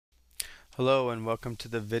Hello and welcome to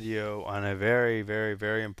the video on a very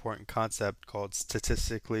important concept called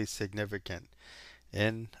statistically significant.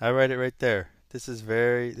 And I write it right there. This is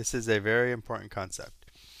a very important concept.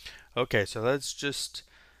 Okay, so let's just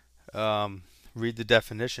read the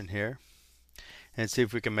definition here and see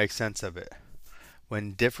if we can make sense of it.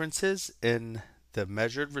 When differences in the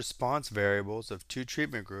measured response variables of two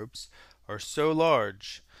treatment groups are so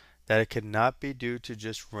large that it cannot be due to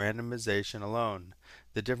just randomization alone,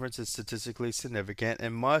 the difference is statistically significant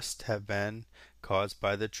and must have been caused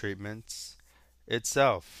by the treatments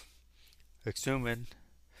itself, assuming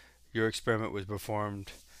your experiment was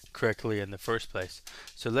performed correctly in the first place.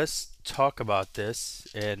 So let's talk about this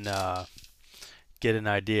and get an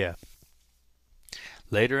idea.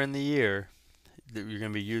 Later in the year, you're going to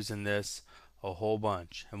be using this a whole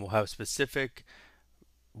bunch, and we'll have specific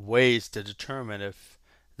ways to determine if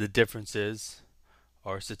the differences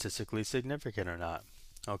are statistically significant or not.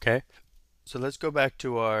 Okay, so let's go back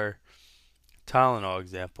to our Tylenol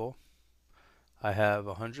example. I have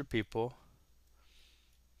 100 people,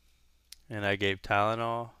 and I gave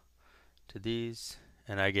Tylenol to these,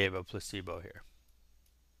 and I gave a placebo here.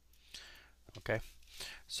 Okay,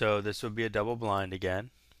 so this would be a double blind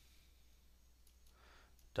again.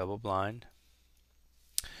 Double blind.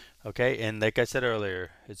 Okay, and like I said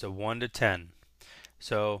earlier, it's a 1 to 10.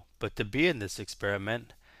 So, but to be in this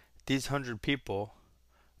experiment, these 100 people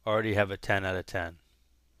already have a 10 out of 10.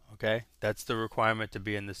 Okay, that's the requirement to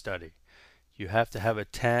be in the study. You have to have a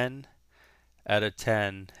 10 out of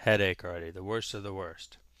 10 headache already, the worst of the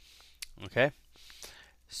worst. Okay,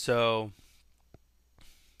 so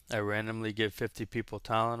I randomly give 50 people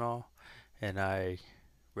Tylenol, and I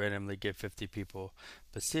randomly give 50 people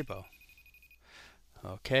placebo.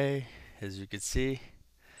 Okay, as you can see,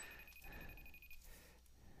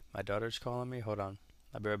 my daughter's calling me. Hold on,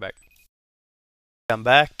 I'll be right back. I'm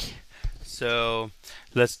back. So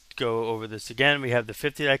let's go over this again. We have the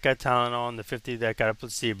 50 that got Tylenol and the 50 that got a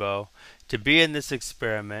placebo. To be in this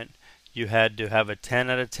experiment, you had to have a 10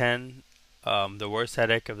 out of 10, the worst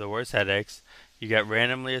headache of the worst headaches. You got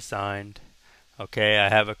randomly assigned. Okay, I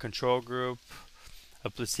have a control group, a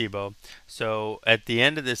placebo. So at the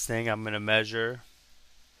end of this thing, I'm going to measure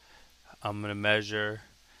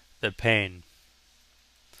the pain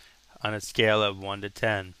on a scale of 1 to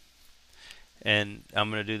 10. And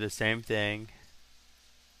I'm going to do the same thing,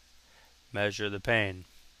 measure the pain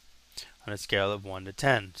on a scale of 1 to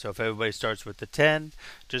 10. So if everybody starts with the 10,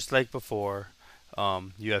 just like before,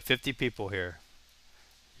 you have 50 people here.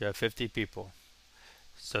 You have 50 people.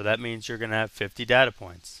 So that means you're going to have 50 data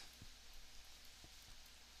points.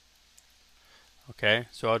 Okay,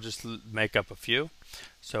 so I'll just make up a few.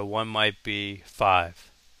 So one might be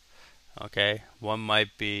 5. Okay, one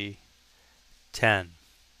might be 10.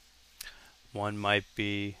 One might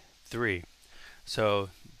be 3. So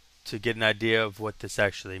to get an idea of what this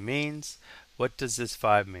actually means, what does this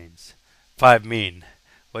 5 means? 5 mean?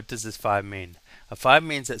 What does this 5 mean? A 5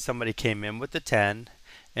 means that somebody came in with a 10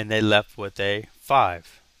 and they left with a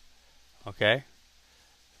 5. Okay?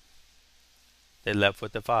 They left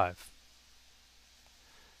with a 5.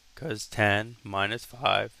 Because 10 minus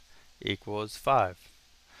 5 equals 5.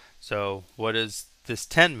 So what does this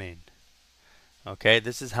 10 mean? Okay,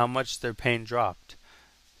 this is how much their pain dropped.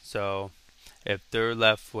 So if they're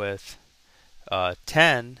left with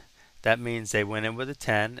 10, that means they went in with a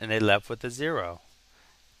 10 and they left with a 0.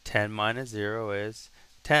 10 minus 0 is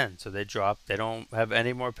 10. So they dropped. They don't have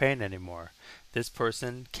any more pain anymore. This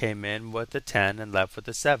person came in with a 10 and left with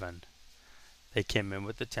a 7. They came in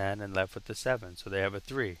with a 10 and left with a 7. So they have a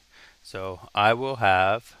 3. So I will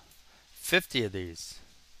have 50 of these.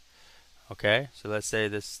 Okay, so let's say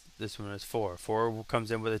this one is 4. 4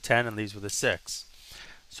 comes in with a 10 and leaves with a 6.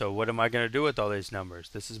 So what am I going to do with all these numbers?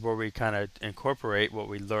 This is where we kind of incorporate what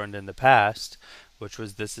we learned in the past, which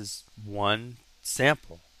was this is one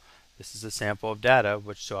sample. This is a sample of data,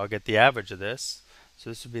 so I'll get the average of this. So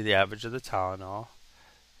this would be the average of the Tylenol,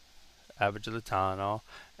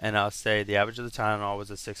 and I'll say the average of the Tylenol was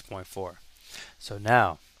a 6.4. So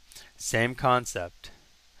now, same concept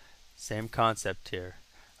here.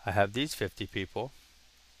 I have these 50 people.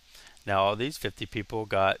 Now all these 50 people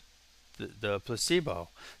got the placebo.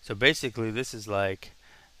 So basically this is like,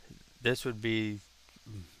 this would be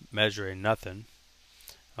measuring nothing.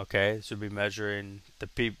 Okay, this would be measuring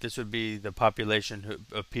this would be the population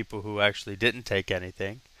of people who actually didn't take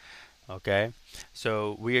anything. Okay,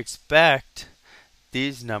 so we expect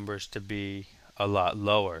these numbers to be a lot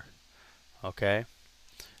lower. Okay,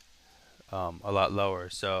 a lot lower.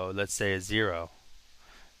 So let's say a 0.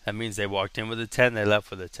 That means they walked in with a 10, they left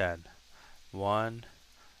with a 10. 1,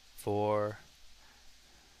 4,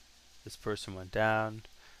 This person went down,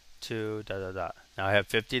 2, dot, dot, dot. Now I have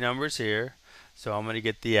 50 numbers here, so I'm going to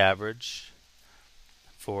get the average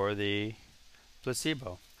for the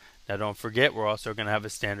placebo. Now don't forget, we're also going to have a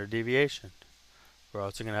standard deviation. We're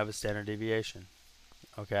also going to have a standard deviation.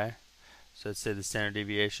 Okay? So let's say the standard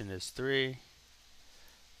deviation is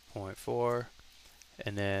 3.4,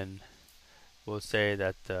 and then we'll say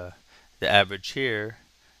that the average here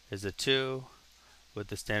is a 2 with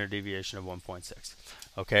the standard deviation of 1.6.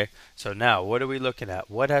 Okay, so now what are we looking at?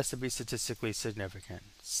 What has to be statistically significant?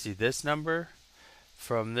 See this number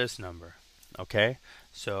from this number. Okay,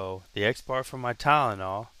 so the X bar for my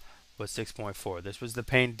Tylenol was 6.4. This was the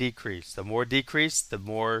pain decrease. The more decreased, the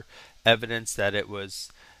more evidence that it was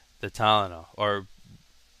the Tylenol. Or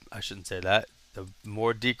I shouldn't say that. The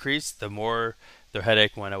more decreased, the more their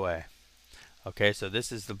headache went away. Okay, so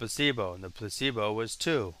this is the placebo, and the placebo was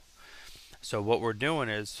 2. So what we're doing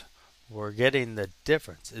is we're getting the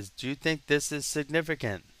difference. Do you think this is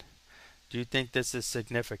significant? Do you think this is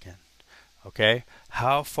significant? Okay,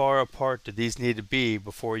 how far apart do these need to be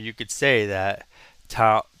before you could say that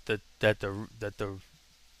that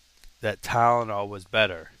Tylenol was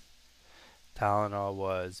better? Tylenol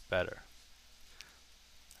was better.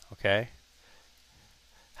 Okay,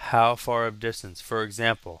 how far of distance? For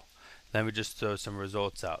example, let me just throw some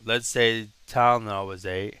results out. Let's say Tylenol was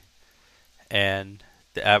 8 and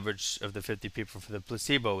the average of the 50 people for the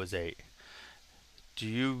placebo was 8. Do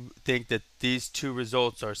you think that these two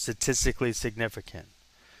results are statistically significant?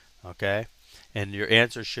 Okay, and your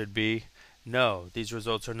answer should be no, these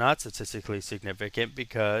results are not statistically significant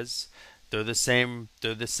because they're the same.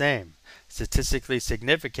 Statistically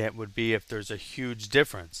significant would be if there's a huge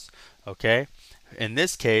difference. Okay, in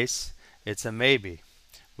this case it's a maybe.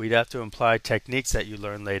 We'd have to apply techniques that you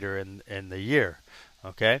learn later in the year.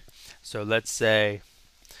 Okay, so let's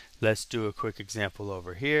do a quick example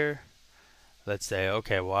over here. Let's say,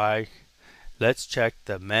 okay, let's check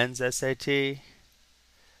the men's SAT.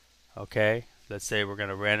 Okay, let's say we're going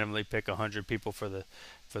to randomly pick 100 people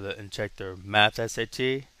and check their math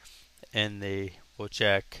SAT, and we'll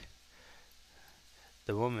check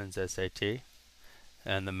the woman's SAT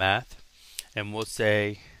and the math, and we'll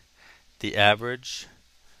say the average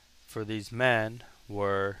for these men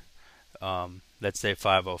were let's say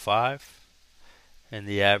 505, and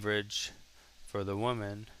the average for the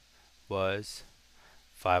woman was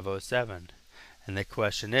 507. And the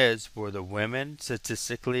question is, were the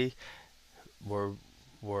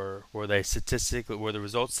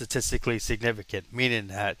results statistically significant? Meaning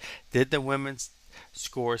that did the women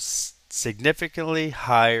score significantly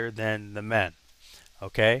higher than the men?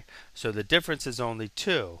 Okay, so the difference is only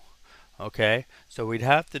 2. Okay, so we'd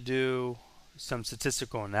have to do some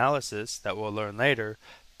statistical analysis that we'll learn later,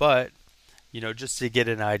 but just to get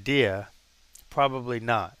an idea, probably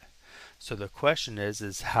not. So the question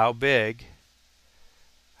is how big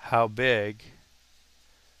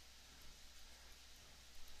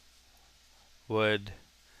would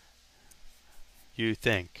you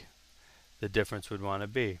think the difference would want to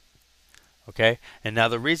be? Okay, and now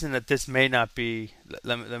the reason that this may not be,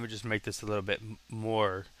 let me just make this a little bit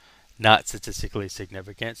more not statistically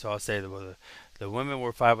significant. So I'll say the women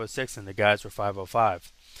were 506 and the guys were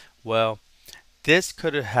 505. Well, this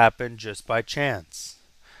could have happened just by chance.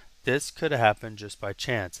 This could have happened just by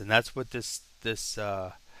chance, and that's what this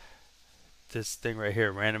thing right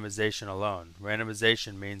here, randomization alone.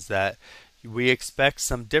 Randomization means that we expect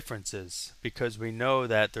some differences because we know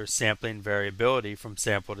that there's sampling variability from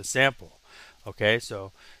sample to sample. Okay,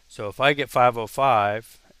 so if I get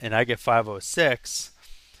 505 and I get 506,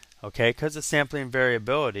 okay, because of sampling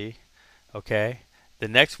variability, okay, the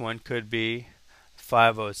next one could be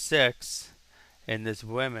 506 and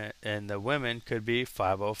the women could be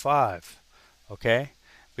 505, okay,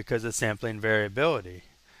 because of sampling variability.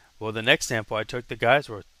 Well, the next sample I took, the guys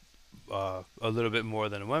were a little bit more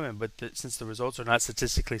than the women, but since the results are not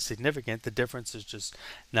statistically significant, the difference is just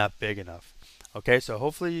not big enough. Okay, so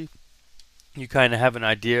hopefully you kind of have an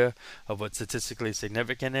idea of what statistically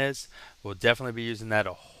significant is. We'll definitely be using that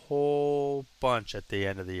a whole bunch at the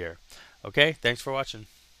end of the year. Okay, thanks for watching.